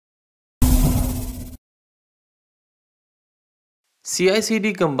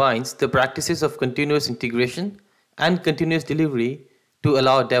CI/CD combines the practices of continuous integration and continuous delivery to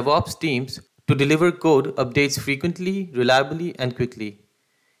allow DevOps teams to deliver code updates frequently, reliably, and quickly.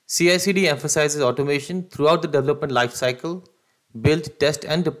 CI/CD emphasizes automation throughout the development lifecycle, build, test,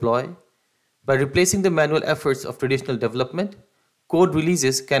 and deploy. By replacing the manual efforts of traditional development, code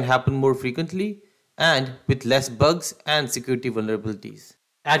releases can happen more frequently and with less bugs and security vulnerabilities.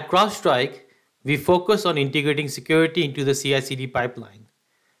 At Crowdstrike, we focus on integrating security into the CI/CD pipeline.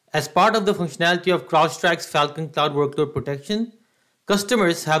 As part of the functionality of Crowdstrike's Falcon Cloud Workload Protection,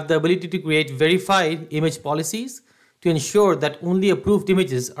 customers have the ability to create verified image policies to ensure that only approved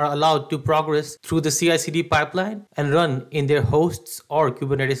images are allowed to progress through the CI/CD pipeline and run in their hosts or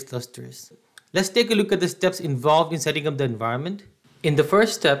Kubernetes clusters. Let's take a look at the steps involved in setting up the environment. In the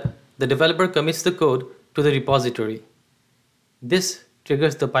first step, the developer commits the code to the repository. This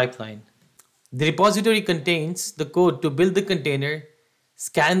triggers the pipeline. The repository contains the code to build the container,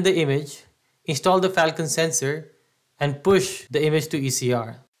 scan the image, install the Falcon sensor, and push the image to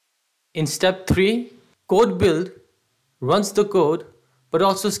ECR. In step 3, code build runs the code but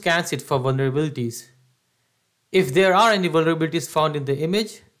also scans it for vulnerabilities. If there are any vulnerabilities found in the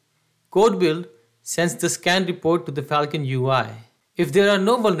image, code build sends the scan report to the Falcon UI. If there are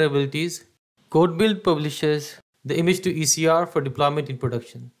no vulnerabilities, code build publishes the image to ECR for deployment in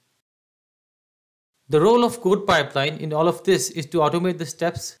production. The role of code pipeline in all of this is to automate the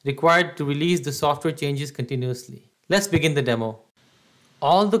steps required to release the software changes continuously. Let's begin the demo.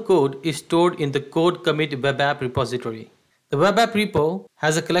 All the code is stored in the code commit web app repository. The web app repo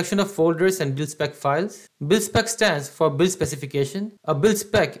has a collection of folders and build spec files. Build spec stands for build specification. A build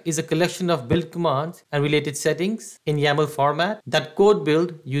spec is a collection of build commands and related settings in YAML format that code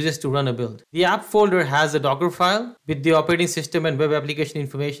build uses to run a build. The app folder has a Docker file with the operating system and web application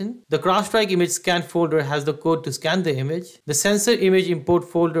information. The Crowdstrike image scan folder has the code to scan the image. The sensor image import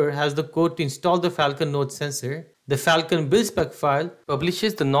folder has the code to install the Falcon node sensor. The Falcon build spec file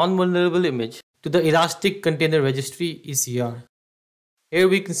publishes the non-vulnerable image to the Elastic Container Registry ECR. Here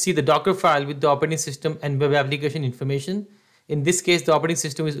we can see the Docker file with the operating system and web application information. In this case, the operating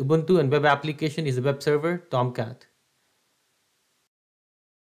system is Ubuntu and web application is a web server, Tomcat.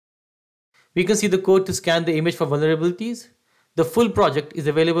 We can see the code to scan the image for vulnerabilities. The full project is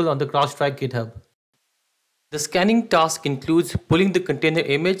available on the Crowdstrike GitHub. The scanning task includes pulling the container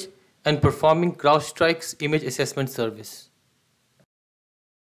image and performing Crowdstrike's image assessment service.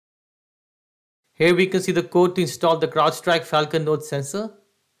 Here we can see the code to install the Crowdstrike Falcon node sensor.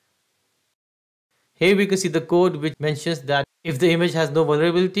 Here we can see the code which mentions that if the image has no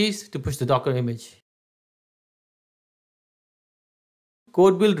vulnerabilities, to push the Docker image.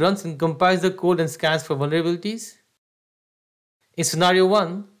 Code build runs and compiles the code and scans for vulnerabilities. In scenario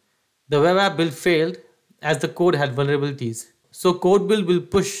 1, the web app build failed as the code had vulnerabilities. So code build will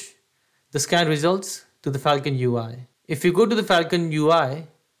push the scan results to the Falcon UI. If you go to the Falcon UI,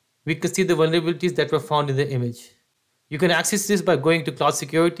 we can see the vulnerabilities that were found in the image. You can access this by going to Cloud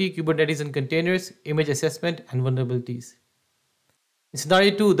Security, Kubernetes and Containers, Image Assessment and Vulnerabilities. In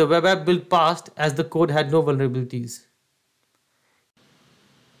scenario 2, the web app build passed as the code had no vulnerabilities.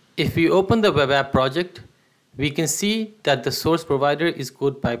 If we open the web app project, we can see that the source provider is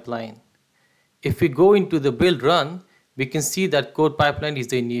code pipeline. If we go into the build run, we can see that code pipeline is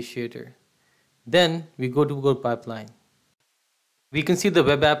the initiator. Then we go to code pipeline. We can see the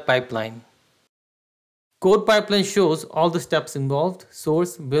web app pipeline. Code pipeline shows all the steps involved: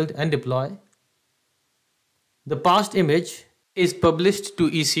 source, build, and deploy. The passed image is published to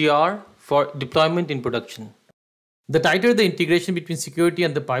ECR for deployment in production. The tighter the integration between security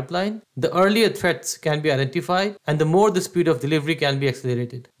and the pipeline, the earlier threats can be identified and the more the speed of delivery can be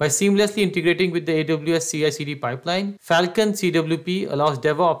accelerated. By seamlessly integrating with the AWS CI/CD pipeline, Falcon CWP allows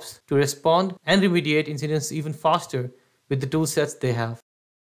DevOps to respond and remediate incidents even faster with the tool sets they have.